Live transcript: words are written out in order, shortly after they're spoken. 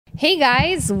Hey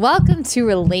guys, welcome to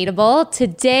Relatable.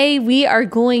 Today we are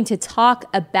going to talk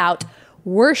about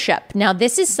worship. Now,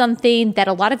 this is something that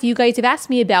a lot of you guys have asked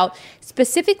me about,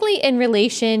 specifically in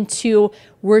relation to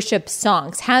worship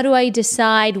songs. How do I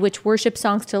decide which worship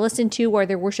songs to listen to? Are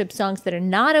there worship songs that are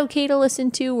not okay to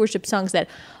listen to? Worship songs that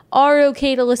are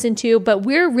okay to listen to? But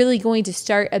we're really going to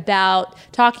start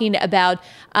talking about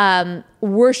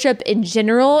worship in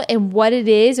general and what it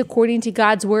is according to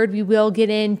God's word. We will get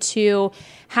into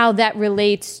how that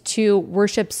relates to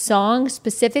worship songs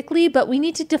specifically, but we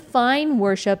need to define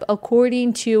worship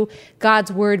according to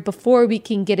God's word before we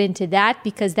can get into that,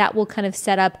 because that will kind of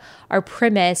set up our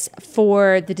premise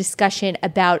for the discussion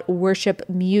about worship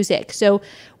music. So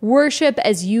worship,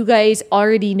 as you guys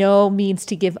already know, means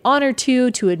to give honor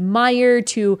to admire,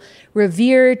 to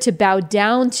revere, to bow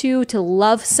down to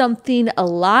love something a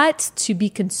lot, to be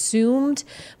consumed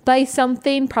by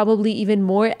something, probably even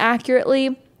more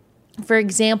accurately. For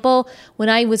example, when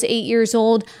I was 8 years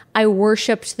old, I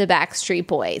worshiped the Backstreet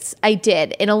Boys. I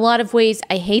did. In a lot of ways,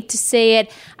 I hate to say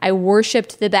it, I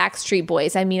worshiped the Backstreet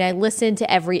Boys. I mean, I listened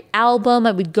to every album.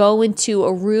 I would go into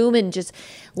a room and just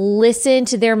listen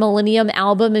to their Millennium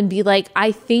album and be like,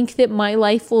 I think that my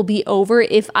life will be over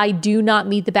if I do not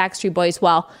meet the Backstreet Boys.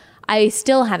 Well, I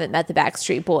still haven't met the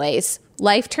Backstreet Boys.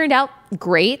 Life turned out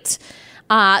great.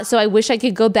 So I wish I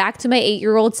could go back to my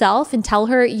 8-year-old self and tell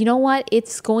her, you know what,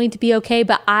 it's going to be okay.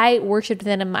 But I worshiped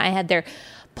them. I had their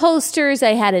posters.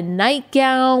 I had a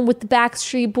nightgown with the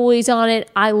Backstreet Boys on it.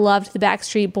 I loved the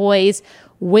Backstreet Boys.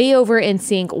 Way over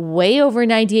NSYNC, way over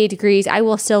 98 Degrees. I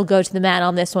will still go to the mat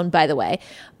on this one, by the way.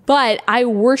 But I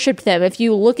worshiped them. If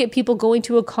you look at people going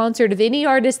to a concert of any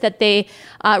artist that they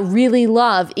really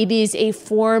love, it is a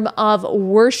form of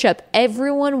worship.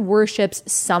 Everyone worships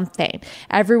something.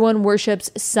 Everyone worships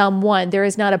someone. There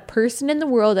is not a person in the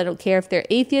world, I don't care if they're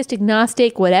atheist,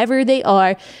 agnostic, whatever they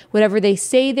are, whatever they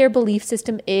say their belief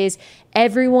system is,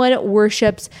 everyone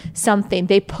worships something.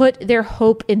 They put their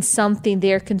hope in something.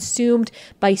 They are consumed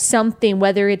by something,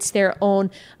 whether it's their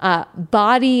own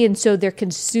body, and so they're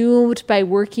consumed by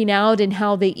working out and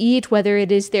how they eat, whether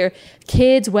it is their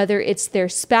kids, whether it's their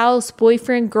spouse,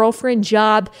 boyfriend, girlfriend,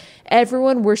 job.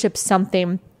 Everyone worships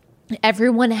something.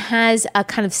 Everyone has a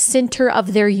kind of center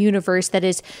of their universe that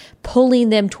is pulling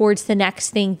them towards the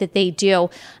next thing that they do.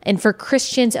 And for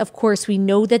Christians, of course, we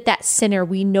know that that center,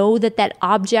 we know that that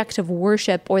object of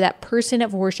worship or that person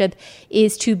of worship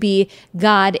is to be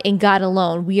God and God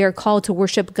alone. We are called to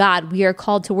worship God. We are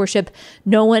called to worship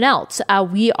no one else.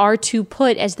 We are to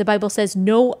put, as the Bible says,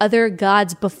 no other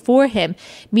gods before him,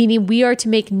 meaning we are to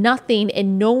make nothing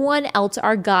and no one else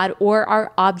our God or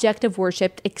our object of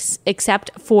worship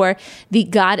except for the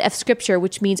God of Scripture,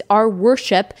 which means our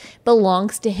worship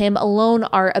belongs to him alone.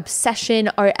 Our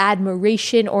obsession, our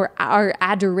admiration, or our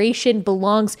adoration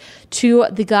belongs to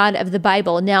the God of the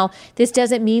Bible. Now, this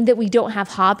doesn't mean that we don't have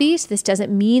hobbies. This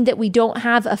doesn't mean that we don't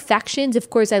have affections.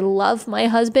 Of course, I love my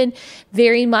husband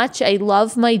very much. I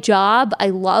love my job. I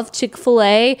love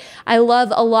Chick-fil-A. I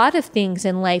love a lot of things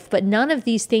in life, but none of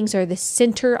these things are the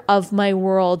center of my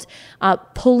world,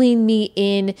 pulling me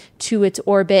in to its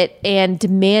orbit and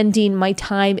demanding my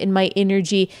time and my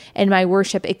energy and my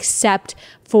worship, except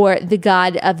for the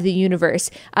God of the universe.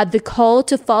 The call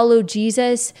to follow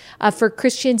Jesus for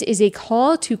Christians is a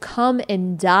call to come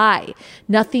and die,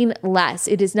 nothing less.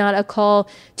 It is not a call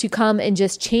to come and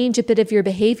just change a bit of your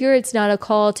behavior. It's not a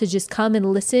call to just come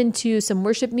and listen to some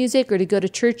worship music or to go to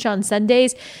church on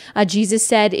Sundays. Jesus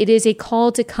said it is a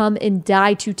call to come and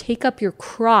die, to take up your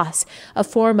cross, a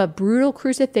form of brutal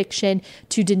crucifixion,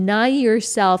 to deny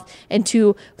yourself and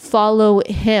to follow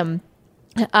him.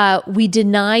 We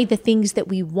deny the things that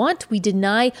we want. We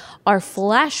deny our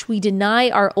flesh. We deny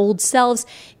our old selves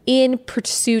in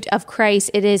pursuit of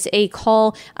Christ. It is a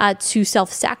call to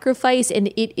self-sacrifice, and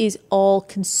it is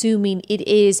all-consuming. It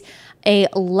is a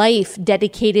life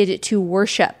dedicated to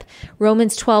worship.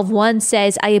 Romans 12:1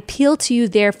 says, I appeal to you,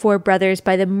 therefore, brothers,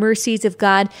 by the mercies of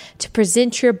God, to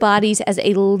present your bodies as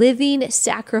a living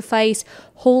sacrifice,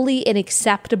 holy and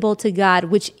acceptable to God,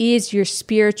 which is your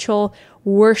spiritual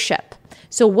worship.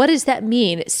 So what does that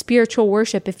mean? Spiritual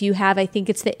worship. If you have, I think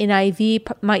it's the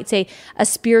NIV might say a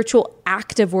spiritual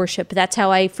act of worship. That's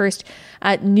how I first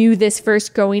knew this verse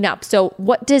growing up. So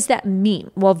what does that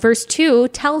mean? Well, verse 2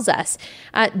 tells us,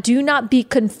 do not be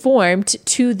conformed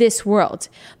to this world,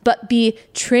 but be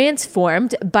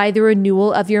transformed by the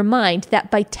renewal of your mind, that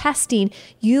by testing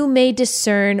you may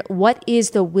discern what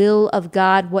is the will of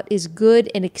God, what is good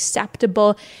and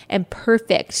acceptable and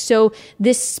perfect. So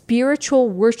this spiritual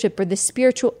worship, or the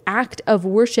spiritual act of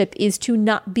worship, is to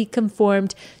not be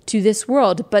conformed to this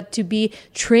world, but to be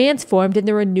transformed transformed in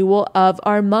the renewal of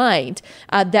our mind,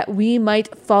 that we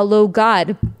might follow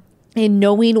God in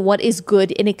knowing what is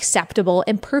good and acceptable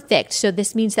and perfect. So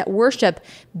this means that worship,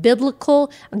 biblical,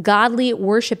 godly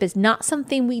worship, is not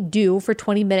something we do for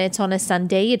 20 minutes on a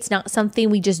Sunday. It's not something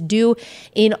we just do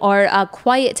in our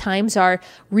quiet times, our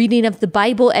reading of the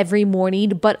Bible every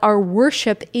morning, but our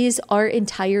worship is our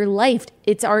entire life.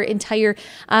 It's our entire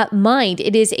mind.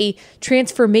 It is a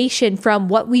transformation from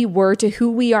what we were to who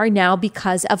we are now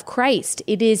because of Christ.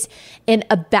 It is an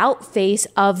about face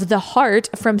of the heart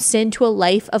from sin to a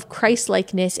life of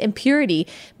Christ-likeness and purity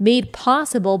made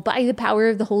possible by the power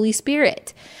of the Holy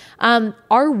Spirit.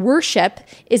 Our worship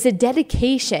is a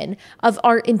dedication of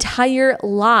our entire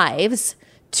lives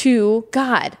to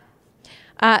God.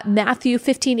 Matthew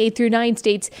 15:8-9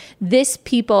 states, this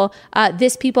people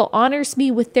honors me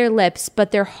with their lips,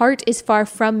 but their heart is far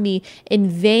from me. In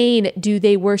vain do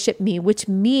they worship me, which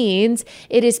means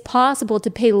it is possible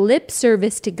to pay lip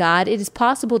service to God. It is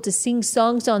possible to sing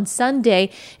songs on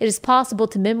Sunday. It is possible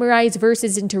to memorize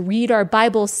verses and to read our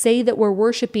Bible, say that we're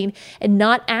worshiping, and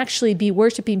not actually be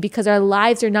worshiping because our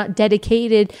lives are not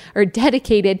dedicated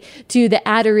to the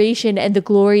adoration and the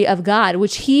glory of God,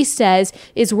 which he says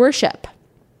is worship.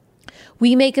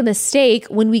 We make a mistake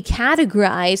when we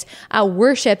categorize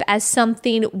worship as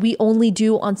something we only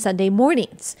do on Sunday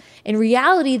mornings. In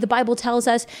reality, the Bible tells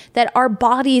us that our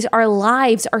bodies, our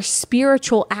lives, are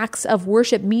spiritual acts of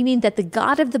worship, meaning that the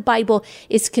God of the Bible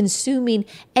is consuming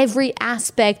every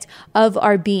aspect of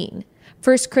our being.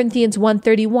 1 Corinthians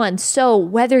 1:31, so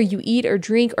whether you eat or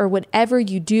drink or whatever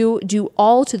you do, do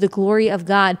all to the glory of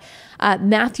God.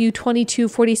 Matthew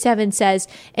 22:47 says,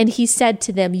 and he said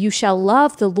to them, you shall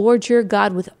love the Lord your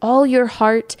God with all your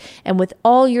heart and with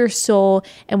all your soul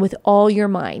and with all your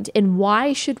mind. And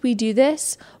why should we do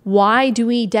this? Why do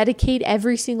we dedicate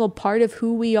every single part of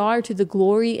who we are to the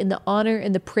glory and the honor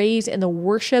and the praise and the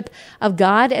worship of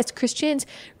God as Christians?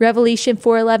 Revelation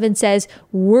 4:11 says,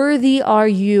 worthy are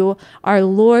you, our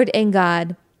Lord and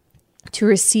God, to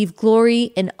receive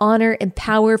glory and honor and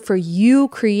power, for you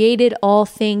created all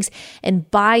things, and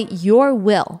by your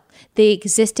will they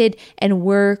existed and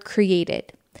were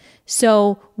created.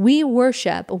 So we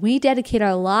worship, we dedicate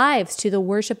our lives to the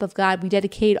worship of God. We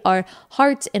dedicate our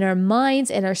hearts and our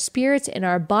minds and our spirits and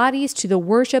our bodies to the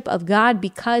worship of God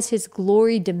because his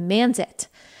glory demands it,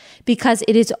 because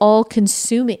it is all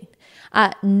consuming.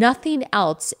 Nothing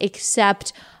else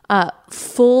except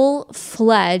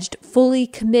full-fledged, fully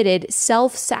committed,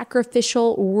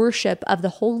 self-sacrificial worship of the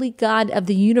holy God of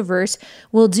the universe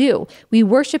will do. We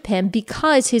worship him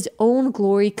because his own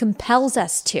glory compels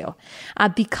us to,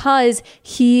 because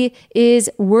he is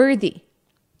worthy.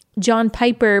 John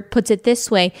Piper puts it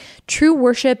this way: true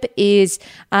worship is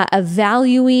a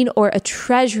valuing or a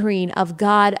treasuring of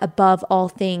God above all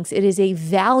things. It is a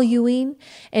valuing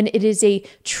and it is a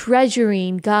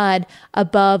treasuring God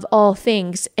above all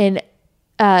things. And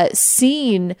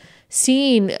seeing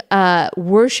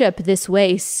worship this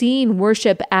way, seeing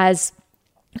worship as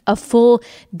a full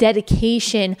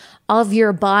dedication of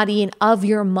your body and of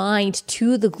your mind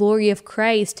to the glory of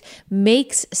Christ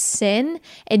makes sin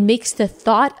and makes the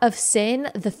thought of sin,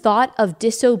 the thought of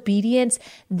disobedience,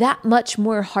 that much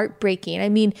more heartbreaking. I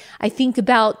mean, I think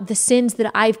about the sins that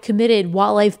I've committed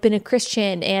while I've been a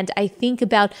Christian, and I think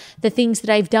about the things that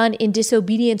I've done in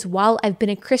disobedience while I've been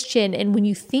a Christian. And when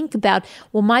you think about,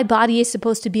 well, my body is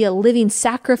supposed to be a living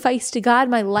sacrifice to God,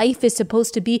 my life is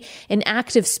supposed to be an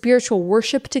act of spiritual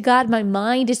worship to God, my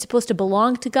mind is supposed to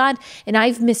belong to God, and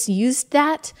I've misused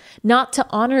that, not to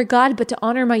honor God, but to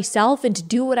honor myself and to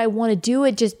do what I want to do.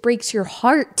 It just breaks your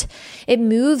heart. It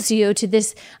moves you to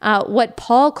this, what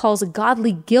Paul calls a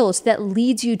godly guilt that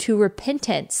leads you to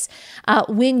repentance.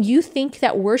 When you think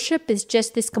that worship is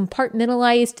just this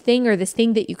compartmentalized thing or this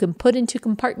thing that you can put into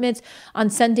compartments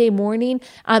on Sunday morning,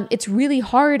 it's really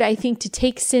hard, I think, to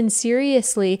take sin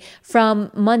seriously from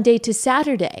Monday to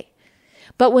Saturday.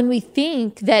 But when we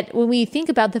think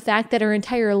about the fact that our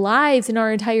entire lives and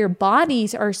our entire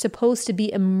bodies are supposed to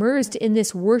be immersed in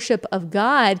this worship of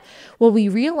God, well, we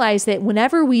realize that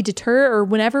whenever we deter or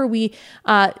whenever we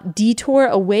detour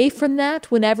away from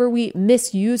that, whenever we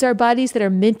misuse our bodies that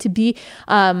are meant to be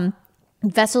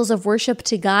vessels of worship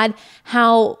to God,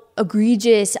 how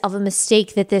egregious of a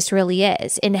mistake that this really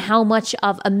is, and how much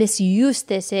of a misuse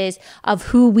this is of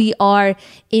who we are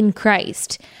in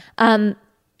Christ.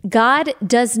 God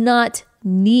does not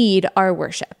need our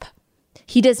worship.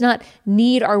 He does not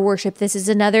need our worship. This is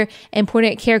another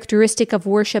important characteristic of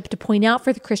worship to point out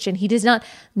for the Christian. He does not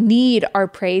need our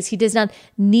praise. He does not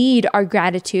need our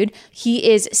gratitude.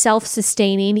 He is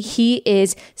self-sustaining. He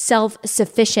is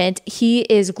self-sufficient. He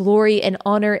is glory and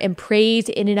honor and praise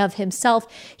in and of himself.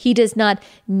 He does not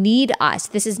need us.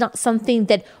 This is not something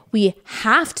that we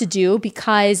have to do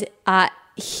because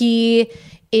he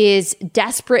is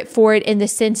desperate for it in the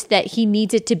sense that he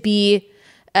needs it to be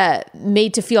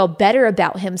made to feel better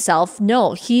about himself.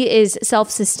 No, he is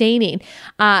self-sustaining.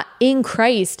 In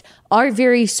Christ, our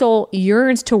very soul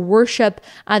yearns to worship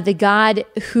the God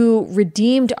who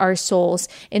redeemed our souls.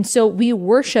 And so we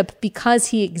worship because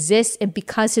he exists and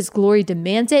because his glory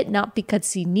demands it, not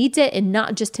because he needs it, and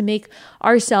not just to make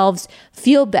ourselves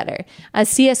feel better. As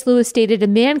C.S. Lewis stated, a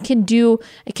man can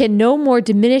no more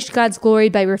diminish God's glory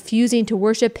by refusing to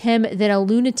worship him than a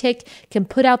lunatic can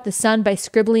put out the sun by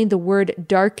scribbling the word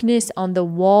darkness on the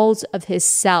walls of his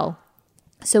cell.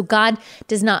 So God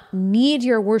does not need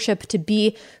your worship to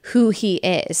be who he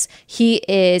is. He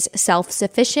is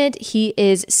self-sufficient. He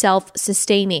is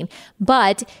self-sustaining,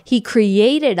 but he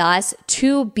created us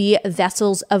to be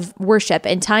vessels of worship.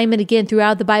 And time and again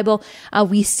throughout the Bible,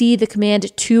 we see the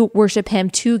command to worship him,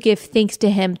 to give thanks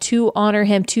to him, to honor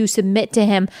him, to submit to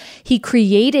him. He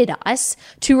created us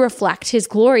to reflect his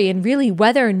glory. And really,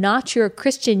 whether or not you're a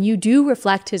Christian, you do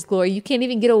reflect his glory. You can't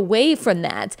even get away from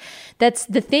that. That's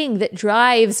the thing that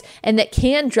drives and that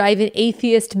can drive an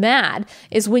atheist mad,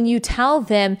 is when you tell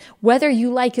them, whether you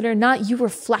like it or not, you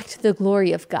reflect the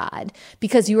glory of God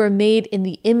because you are made in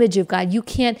the image of God. You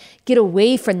can't get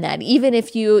away from that, even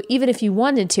if you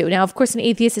wanted to. Now, of course, an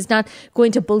atheist is not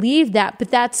going to believe that,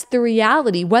 but that's the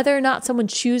reality. Whether or not someone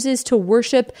chooses to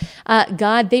worship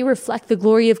God, they reflect the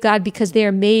glory of God because they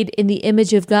are made in the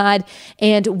image of God,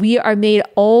 and we are made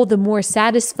all the more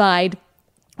satisfied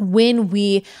when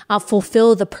we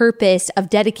fulfill the purpose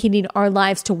of dedicating our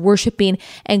lives to worshiping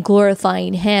and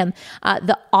glorifying him.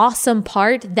 The awesome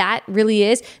part, that really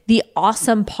is the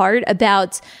awesome part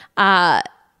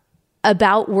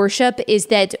about worship, is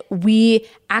that we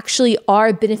actually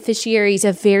are beneficiaries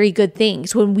of very good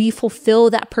things. When we fulfill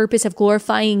that purpose of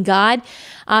glorifying God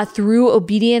through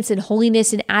obedience and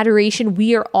holiness and adoration,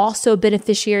 we are also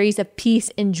beneficiaries of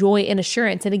peace and joy and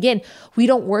assurance. And again, we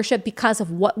don't worship because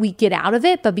of what we get out of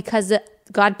it, but because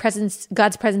God's presence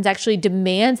actually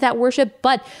demands that worship,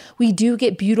 but we do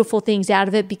get beautiful things out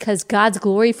of it because God's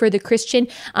glory for the Christian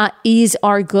is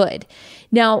our good.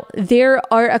 Now, there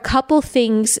are a couple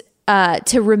things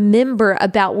to remember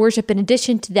about worship. In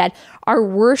addition to that, our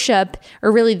worship,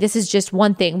 or really this is just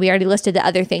one thing, we already listed the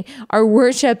other thing. Our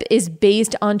worship is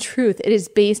based on truth. It is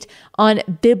based on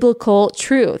biblical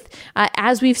truth.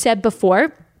 As we've said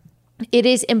before, it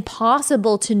is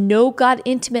impossible to know God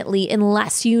intimately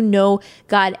unless you know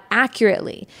God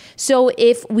accurately. So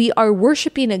if we are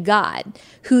worshiping a God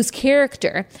whose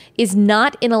character is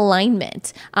not in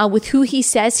alignment with who he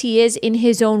says he is in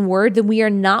his own word, then we are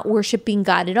not worshiping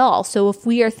God at all. So if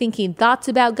we are thinking thoughts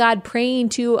about God, praying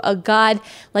to a God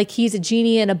like he's a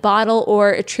genie in a bottle, or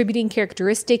attributing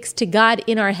characteristics to God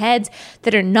in our heads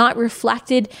that are not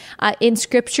reflected in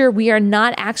Scripture, we are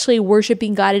not actually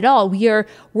worshiping God at all. We are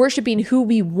worshiping who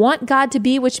we want God to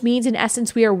be, which means in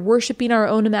essence we are worshiping our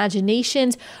own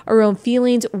imaginations, our own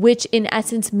feelings, which in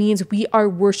essence means we are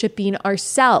worshiping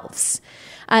ourselves.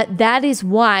 That is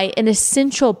why an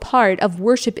essential part of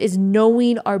worship is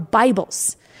knowing our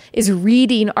Bibles, is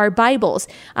reading our Bibles.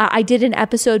 I did an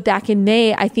episode back in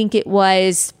May, I think it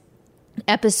was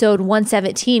episode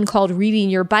 117, called Reading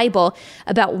Your Bible,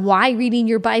 about why reading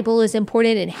your Bible is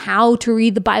important and how to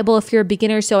read the Bible if you're a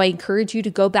beginner. So I encourage you to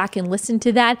go back and listen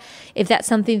to that if that's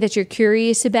something that you're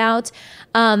curious about.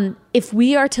 If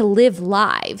we are to live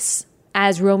lives,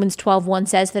 as Romans 12:1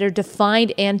 says, that are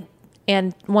defined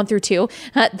and 1 through 2,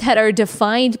 that are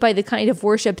defined by the kind of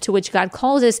worship to which God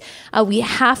calls us, we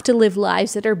have to live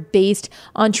lives that are based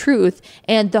on truth.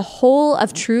 And the whole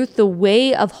of truth, the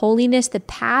way of holiness, the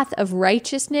path of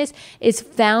righteousness is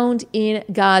found in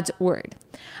God's word.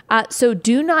 So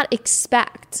do not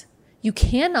expect, you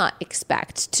cannot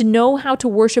expect to know how to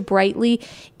worship rightly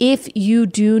if you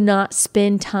do not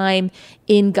spend time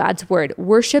in God's word.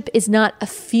 Worship is not a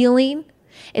feeling.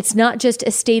 It's not just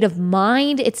a state of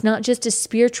mind. It's not just a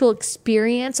spiritual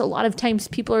experience. A lot of times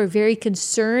people are very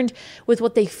concerned with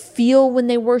what they feel when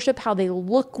they worship, how they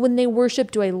look when they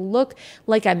worship. Do I look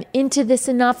like I'm into this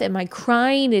enough? Am I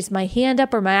crying? Is my hand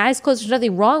up or my eyes closed? There's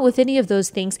nothing wrong with any of those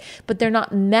things, but they're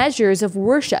not measures of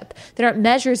worship. They're not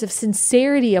measures of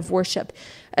sincerity of worship.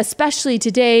 Especially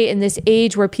today in this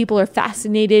age where people are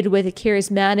fascinated with a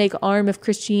charismatic arm of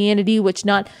Christianity, which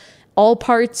not all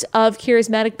parts of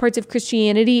charismatic parts of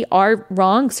Christianity are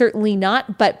wrong, certainly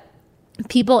not, but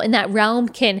people in that realm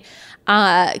can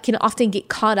often get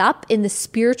caught up in the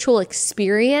spiritual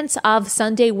experience of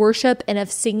Sunday worship and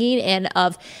of singing and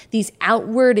of these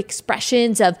outward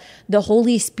expressions of the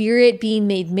Holy Spirit being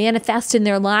made manifest in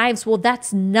their lives. Well,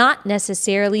 that's not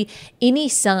necessarily any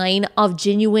sign of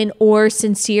genuine or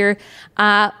sincere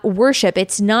worship.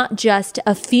 It's not just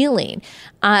a feeling.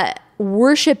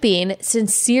 Worshiping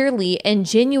sincerely and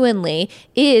genuinely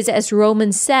is, as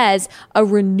Romans says, a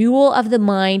renewal of the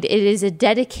mind. It is a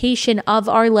dedication of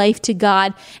our life to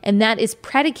God, and that is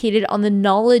predicated on the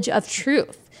knowledge of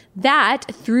truth that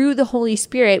through the Holy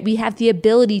Spirit we have the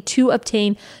ability to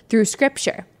obtain through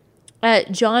Scripture.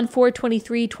 John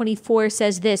 4:23-24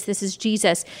 says this is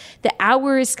Jesus. The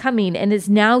hour is coming and is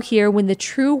now here when the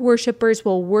true worshipers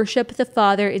will worship the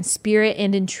Father in spirit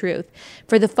and in truth.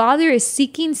 For the Father is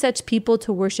seeking such people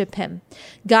to worship him.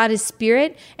 God is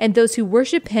spirit, and those who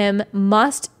worship him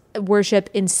must worship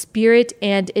in spirit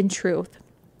and in truth.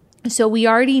 So we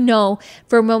already know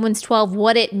from Romans 12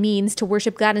 what it means to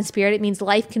worship God in spirit. It means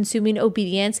life-consuming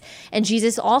obedience. And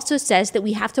Jesus also says that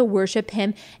we have to worship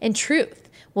him in truth.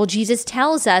 Well, Jesus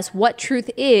tells us what truth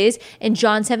is in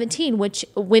John 17,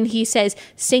 when he says,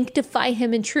 sanctify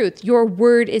him in truth. Your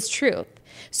word is truth.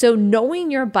 So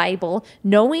knowing your Bible,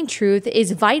 knowing truth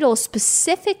is vital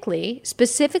specifically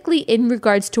in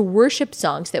regards to worship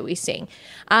songs that we sing.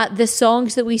 The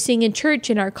songs that we sing in church,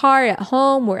 in our car, at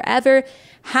home, wherever,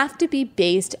 have to be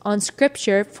based on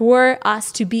Scripture for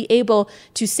us to be able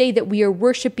to say that we are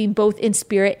worshiping both in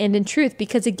spirit and in truth.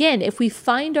 Because again, if we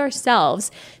find ourselves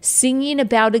singing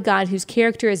about a God whose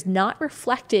character is not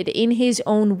reflected in his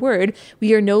own word,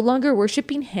 we are no longer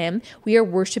worshiping him. We are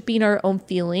worshiping our own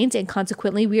feelings, and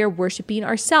consequently, we are worshiping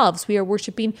ourselves. We are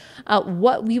worshiping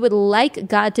what we would like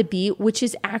God to be, which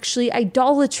is actually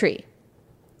idolatry.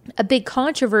 A big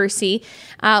controversy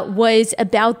was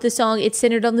about the song. It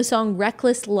centered on the song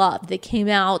Reckless Love that came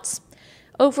out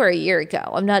over a year ago.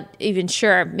 I'm not even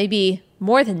sure, maybe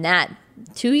more than that.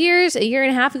 2 years, a year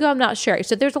and a half ago, I'm not sure.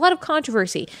 So there's a lot of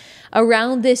controversy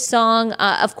around this song.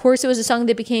 Of course, it was a song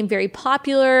that became very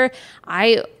popular.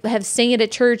 I have sang it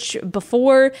at church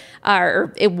before,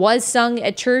 or it was sung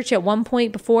at church at one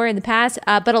point before in the past,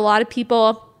 but a lot of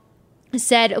people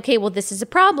said, okay, well, this is a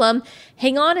problem.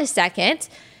 Hang on a second.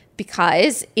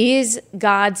 Because is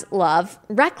God's love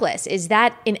reckless? Is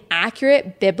that an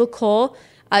accurate biblical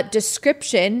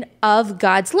description of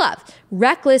God's love?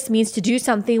 Reckless means to do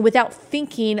something without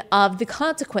thinking of the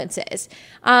consequences.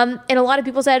 And a lot of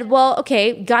people said, well,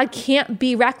 okay, God can't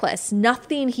be reckless.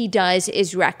 Nothing he does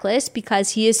is reckless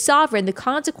because he is sovereign. The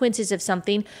consequences of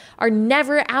something are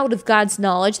never out of God's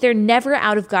knowledge. They're never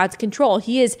out of God's control.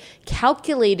 He is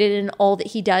calculated in all that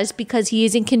he does because he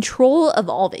is in control of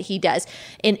all that he does.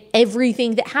 In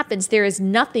everything that happens, there is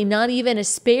nothing, not even a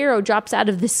sparrow drops out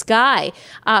of the sky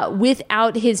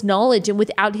without his knowledge and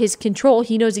without his control.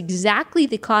 He knows exactly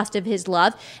the cost of his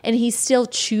love, and he still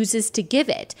chooses to give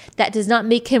it. That does not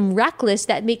make him reckless.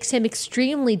 That makes him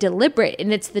extremely deliberate,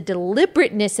 and it's the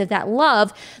deliberateness of that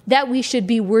love that we should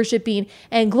be worshiping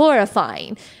and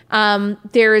glorifying.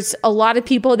 There's a lot of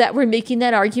people that were making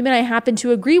that argument. I happen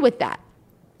to agree with that.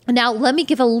 Now, let me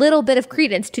give a little bit of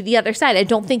credence to the other side. I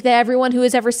don't think that everyone who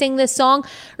has ever sang this song,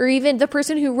 or even the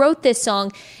person who wrote this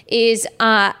song,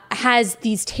 has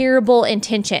these terrible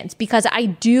intentions, because I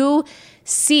do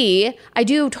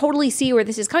totally see where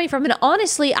this is coming from. And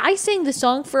honestly, I sang the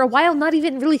song for a while, not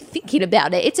even really thinking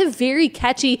about it. It's a very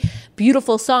catchy,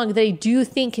 beautiful song that I do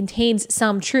think contains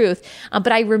some truth.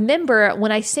 But I remember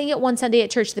when I sang it one Sunday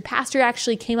at church, the pastor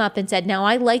actually came up and said, now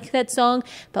I like that song,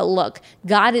 but look,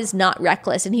 God is not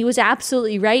reckless. And he was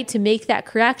absolutely right to make that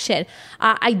correction.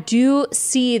 I do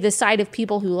see the side of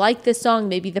people who like this song,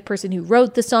 maybe the person who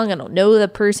wrote the song. I don't know the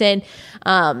person.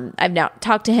 I've now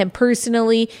talked to him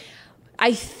personally.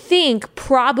 I think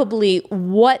probably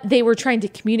what they were trying to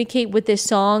communicate with this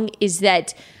song is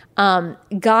that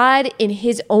God in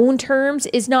his own terms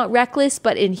is not reckless,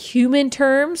 but in human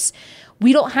terms,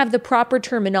 we don't have the proper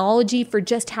terminology for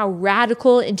just how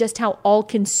radical and just how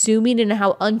all-consuming and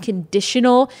how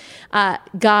unconditional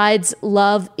God's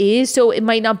love is. So it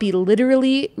might not be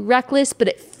literally reckless, but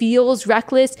it feels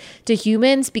reckless to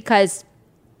humans because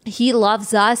He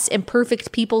loves us,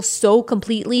 imperfect people, so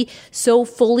completely, so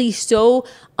fully, so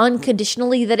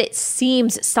unconditionally that it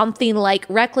seems something like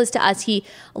reckless to us. He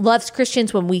loves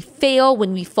Christians when we fail,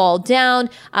 when we fall down,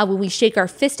 when we shake our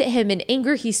fist at him in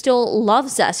anger. He still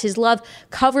loves us. His love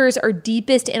covers our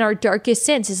deepest and our darkest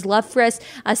sins. His love for us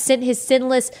sent his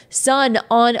sinless son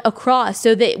on a cross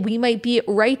so that we might be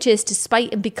righteous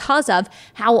despite and because of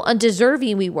how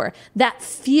undeserving we were. That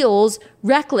feels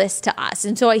reckless to us.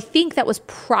 And so I think that was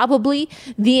probably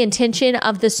the intention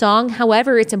of the song.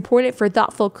 However, it's important for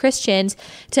thoughtful Christians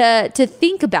to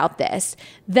think about this,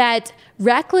 that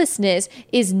recklessness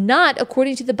is not,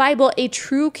 according to the Bible, a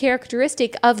true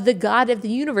characteristic of the God of the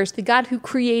universe, the God who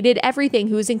created everything,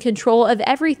 who is in control of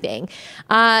everything.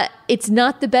 It's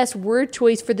not the best word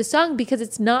choice for the song because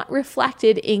it's not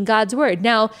reflected in God's word.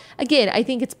 Now, again, I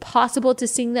think it's possible to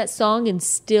sing that song and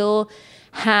still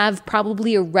have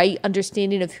probably a right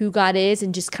understanding of who God is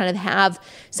and just kind of have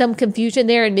some confusion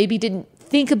there and maybe didn't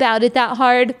think about it that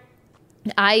hard.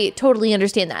 I totally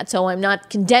understand that. So I'm not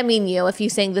condemning you if you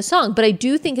sang the song, but I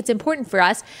do think it's important for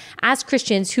us as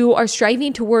Christians who are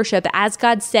striving to worship, as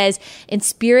God says, in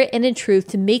spirit and in truth,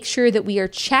 to make sure that we are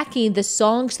checking the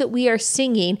songs that we are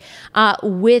singing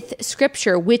with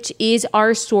Scripture, which is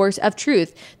our source of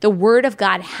truth. The Word of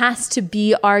God has to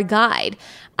be our guide.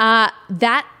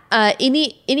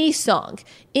 Any song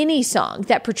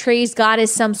that portrays God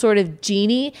as some sort of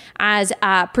genie,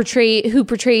 who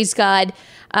portrays God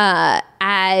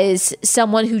as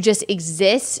someone who just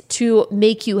exists to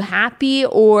make you happy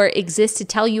or exists to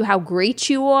tell you how great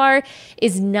you are,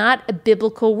 is not a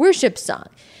biblical worship song.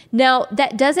 Now,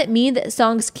 that doesn't mean that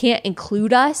songs can't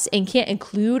include us and can't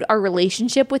include our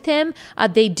relationship with him.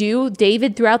 They do.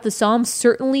 David, throughout the Psalms,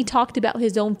 certainly talked about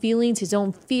his own feelings, his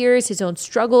own fears, his own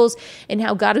struggles, and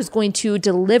how God was going to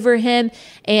deliver him.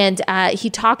 And he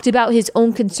talked about his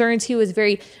own concerns. He was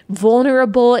very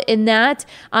vulnerable in that.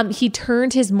 He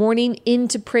turned his mourning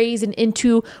into praise and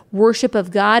into worship of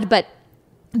God. But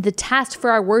the task for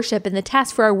our worship, and the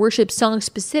task for our worship song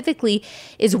specifically,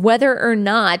 is whether or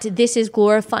not this is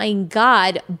glorifying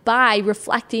God by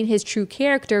reflecting his true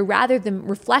character rather than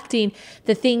reflecting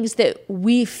the things that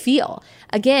we feel.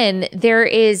 Again, there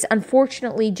is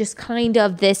unfortunately just kind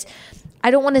of this,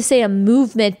 I don't want to say a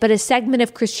movement, but a segment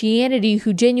of Christianity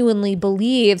who genuinely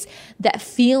believes that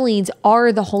feelings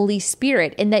are the Holy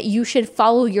Spirit and that you should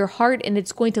follow your heart and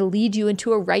it's going to lead you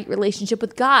into a right relationship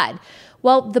with God.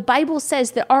 Well, the Bible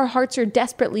says that our hearts are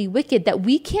desperately wicked, that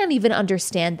we can't even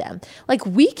understand them. Like,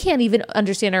 we can't even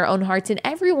understand our own hearts. And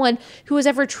everyone who has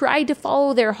ever tried to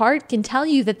follow their heart can tell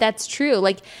you that that's true.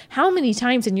 Like, how many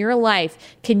times in your life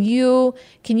can you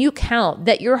count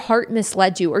that your heart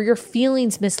misled you, or your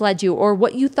feelings misled you, or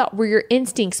what you thought were your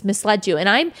instincts misled you? And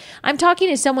I'm talking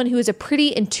to someone who is a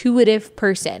pretty intuitive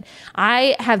person.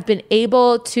 I have been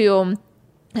able to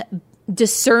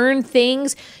discern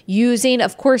things using,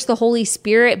 of course, the Holy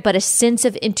Spirit, but a sense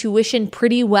of intuition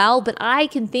pretty well. But I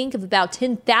can think of about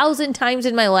 10,000 times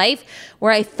in my life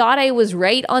where I thought I was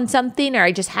right on something, or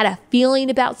I just had a feeling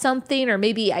about something, or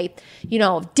maybe I,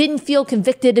 didn't feel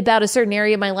convicted about a certain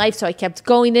area of my life, so I kept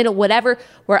going in it, whatever,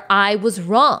 where I was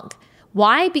wrong.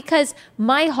 Why? Because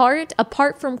my heart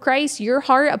apart from Christ, your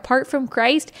heart apart from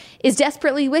Christ, is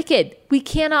desperately wicked. We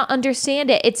cannot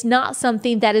understand it. It's not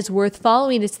something that is worth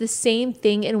following. It's the same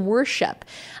thing in worship.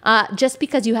 Just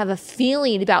because you have a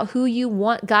feeling about who you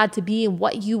want God to be and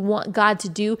what you want God to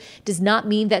do does not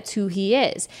mean that's who he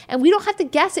is. And we don't have to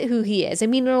guess at who he is. I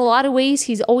mean, in a lot of ways,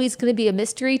 he's always going to be a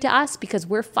mystery to us because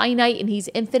we're finite and he's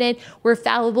infinite. We're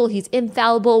fallible. He's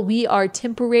infallible. We are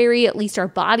temporary, at least our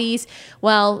bodies.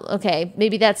 Well, okay,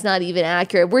 maybe that's not even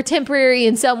accurate. We're temporary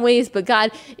in some ways, but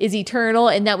God is eternal,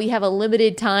 and that we have a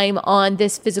limited time on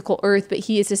this physical earth, but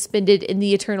he is suspended in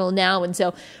the eternal now. And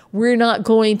so we're not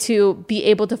going to be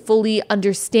able to fully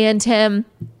understand him.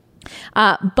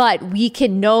 But we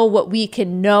can know what we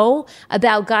can know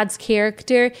about God's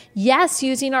character, yes,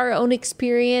 using our own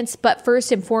experience, but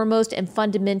first and foremost and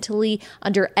fundamentally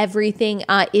under everything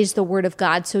is the Word of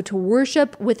God. So to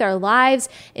worship with our lives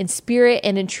in spirit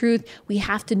and in truth, we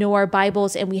have to know our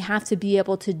Bibles, and we have to be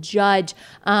able to judge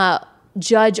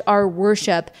our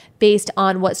worship based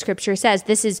on what Scripture says.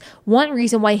 This is one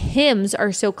reason why hymns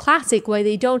are so classic, why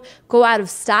they don't go out of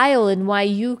style, and why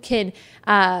you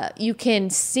can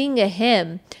sing a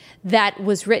hymn that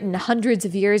was written hundreds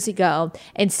of years ago,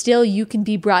 and still you can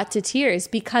be brought to tears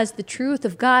because the truth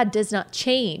of God does not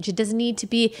change. It doesn't need to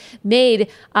be made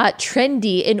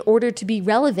trendy in order to be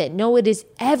relevant. No, it is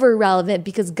ever relevant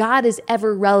because God is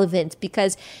ever relevant,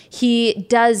 because he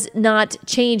does not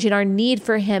change and our need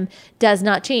for him does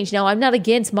not change. Now, I'm not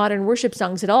against modern worship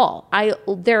songs at all.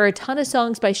 There are a ton of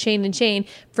songs by Shane and Shane,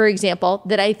 for example,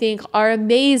 that I think are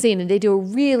amazing, and they do a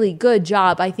really good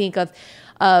job, I think, of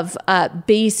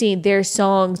basing their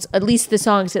songs, at least the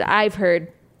songs that I've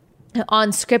heard,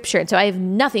 on scripture. And so I have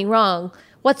nothing wrong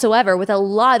whatsoever with a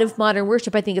lot of modern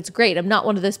worship. I think it's great. I'm not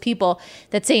one of those people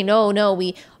that say, no,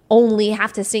 we only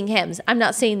have to sing hymns. I'm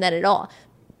not saying that at all.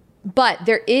 But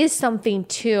there is something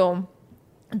to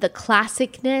the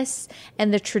classicness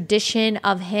and the tradition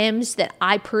of hymns that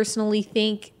I personally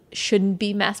think shouldn't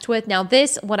be messed with. Now,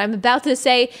 what I'm about to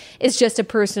say is just a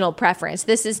personal preference.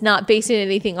 This is not basing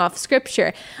anything off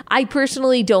scripture. I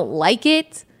personally don't like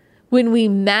it when we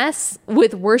mess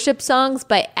with worship songs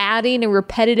by adding a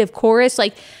repetitive chorus.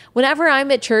 Like whenever I'm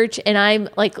at church and I'm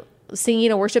like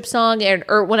singing a worship song,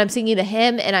 or when I'm singing a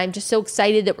hymn and I'm just so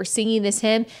excited that we're singing this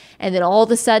hymn, and then all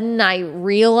of a sudden I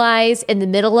realize in the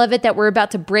middle of it that we're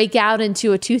about to break out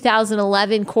into a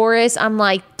 2011 chorus, I'm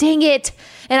like, dang it.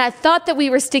 And I thought that we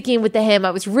were sticking with the hymn.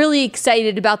 I was really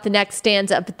excited about the next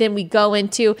stanza, but then we go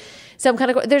into some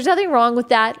kind of, there's nothing wrong with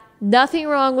that. Nothing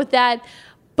wrong with that,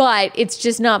 but it's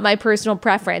just not my personal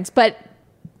preference. But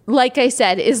like I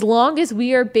said, as long as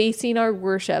we are basing our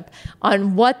worship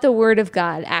on what the Word of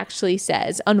God actually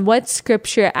says, on what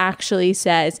Scripture actually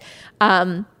says,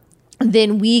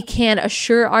 then we can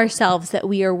assure ourselves that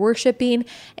we are worshiping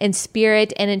in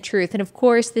spirit and in truth. And of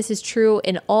course, this is true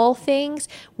in all things,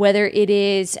 whether it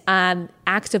is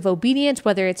acts of obedience,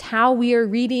 whether it's how we are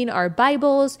reading our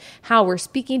Bibles, how we're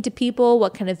speaking to people,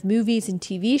 what kind of movies and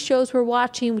TV shows we're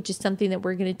watching, which is something that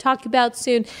we're going to talk about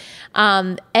soon.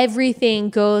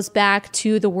 Everything goes back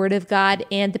to the Word of God,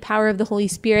 and the power of the Holy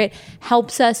Spirit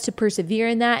helps us to persevere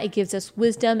in that. It gives us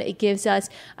wisdom. It gives us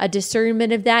a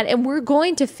discernment of that. And we're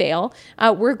going to fail.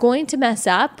 We're going to mess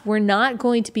up. We're not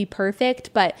going to be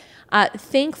perfect, but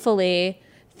thankfully,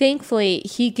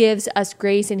 he gives us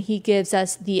grace and he gives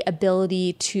us the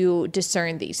ability to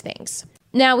discern these things.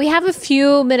 Now, we have a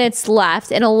few minutes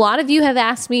left, and a lot of you have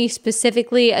asked me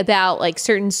specifically about like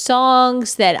certain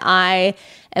songs that I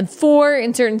am for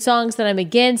and certain songs that I'm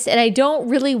against, and I don't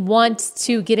really want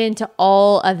to get into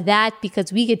all of that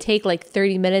because we could take like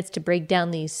 30 minutes to break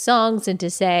down these songs and to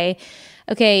say,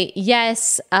 okay,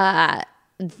 yes,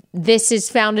 this is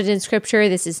founded in scripture,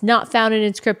 this is not founded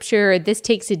in scripture, this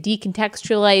takes a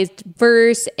decontextualized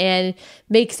verse and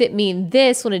makes it mean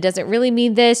this when it doesn't really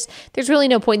mean this. There's really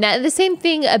no point in that. And the same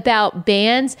thing about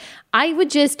bands. I would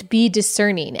just be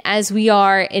discerning as we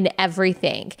are in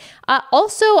everything.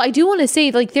 Also, I do want to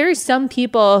say, like, there are some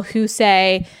people who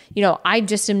say,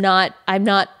 I'm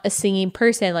not a singing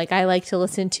person. Like, I like to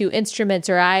listen to instruments,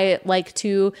 or I like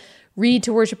to read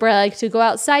to worship, or I like to go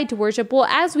outside to worship. Well,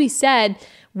 as we said,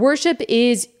 worship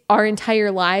is our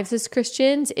entire lives as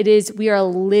Christians. We are a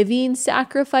living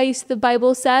sacrifice, the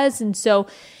Bible says. And so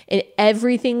in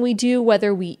everything we do,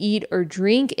 whether we eat or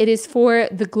drink, it is for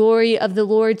the glory of the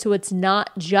Lord. So it's not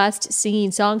just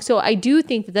singing songs. So I do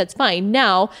think that that's fine.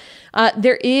 Now,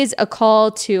 there is a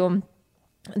call, it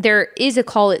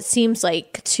seems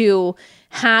like, to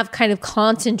have kind of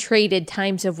concentrated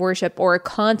times of worship, or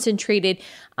concentrated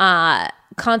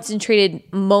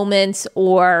moments,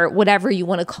 or whatever you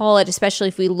want to call it, especially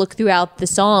if we look throughout the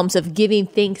Psalms, of giving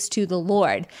thanks to the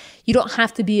Lord. You don't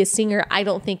have to be a singer, I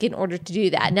don't think, in order to do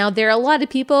that. Now, there are a lot of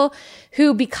people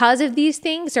who, because of these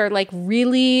things, are like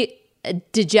really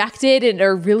dejected and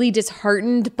are really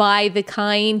disheartened by the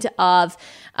kind of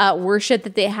worship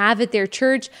that they have at their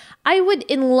church.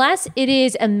 Unless it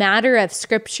is a matter of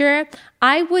scripture,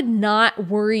 I would not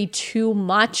worry too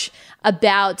much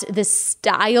about the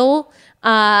style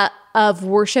of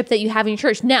worship that you have in your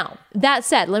church. Now, that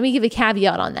said, let me give a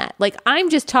caveat on that. Like,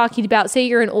 I'm just talking about, say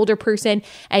you're an older person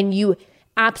and you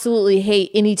absolutely hate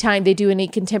anytime they do any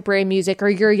contemporary music, or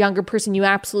you're a younger person, you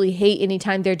absolutely hate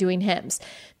anytime they're doing hymns.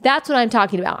 That's what I'm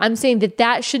talking about. I'm saying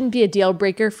that shouldn't be a deal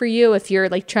breaker for you if you're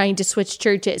like trying to switch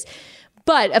churches.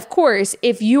 But of course,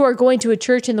 if you are going to a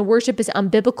church and the worship is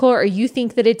unbiblical, or you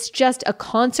think that it's just a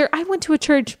concert. I went to a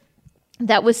church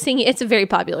that was singing, it's a very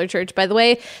popular church, by the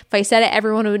way. If I said it,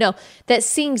 everyone would know, that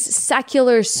sings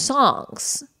secular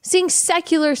songs.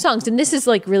 And this is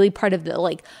like really part of the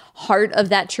like heart of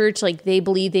that church. Like, they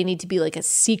believe they need to be like a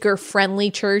seeker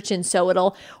friendly church. And so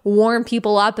it'll warm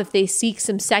people up if they seek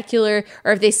some secular,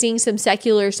 or if they sing some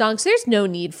secular songs. There's no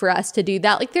need for us to do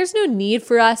that. Like, there's no need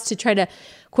for us to try to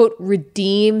quote,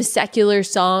 redeem secular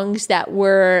songs that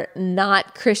were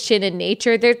not Christian in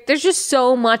nature. There's just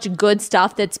so much good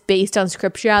stuff that's based on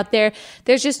scripture out there.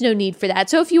 There's just no need for that.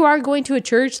 So if you are going to a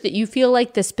church that you feel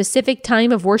like the specific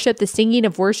time of worship, the singing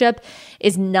of worship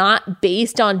is not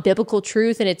based on biblical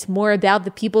truth, and it's more about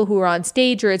the people who are on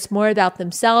stage, or it's more about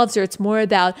themselves, or it's more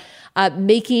about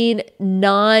making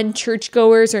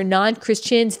non-churchgoers or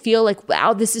non-Christians feel like,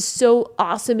 wow, this is so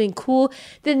awesome and cool,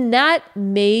 then that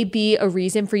may be a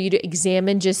reason for you to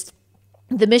examine just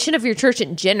the mission of your church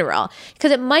in general,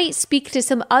 because it might speak to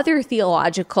some other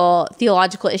theological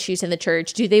issues in the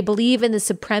church. Do they believe in the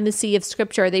supremacy of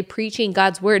scripture? Are they preaching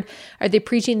God's word? Are they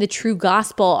preaching the true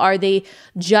gospel? Are they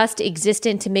just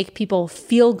existent to make people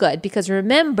feel good? Because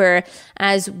remember,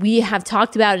 as we have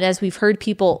talked about and as we've heard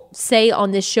people say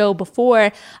on this show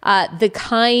before, the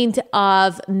kind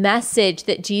of message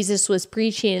that Jesus was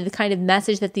preaching and the kind of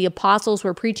message that the apostles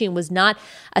were preaching was not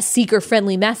a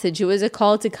seeker-friendly message. It was a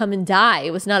call to come and die.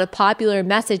 It was not a popular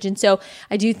message. And so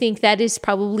I do think that is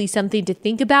probably something to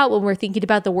think about when we're thinking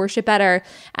about the worship at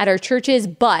our churches.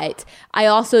 But I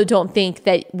also don't think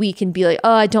that we can be like,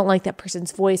 oh, I don't like that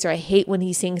person's voice, or I hate when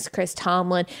he sings Chris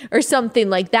Tomlin or something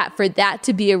like that, for that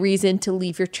to be a reason to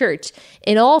leave your church.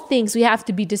 In all things, we have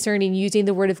to be discerning using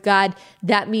the word of God.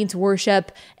 That means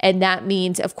worship. And that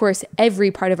means, of course,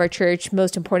 every part of our church,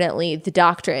 most importantly, the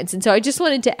doctrines. And so I just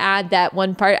wanted to add that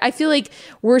one part. I feel like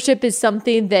worship is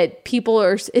something that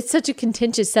it's such a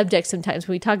contentious subject sometimes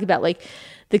when we talk about like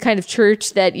the kind of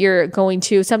church that you're going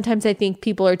to. Sometimes I think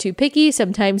people are too picky.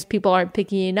 Sometimes people aren't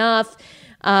picky enough.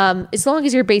 As long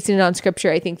as you're basing it on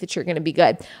scripture, I think that you're going to be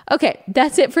good. Okay,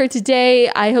 that's it for today.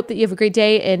 I hope that you have a great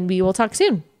day, and we will talk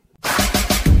soon.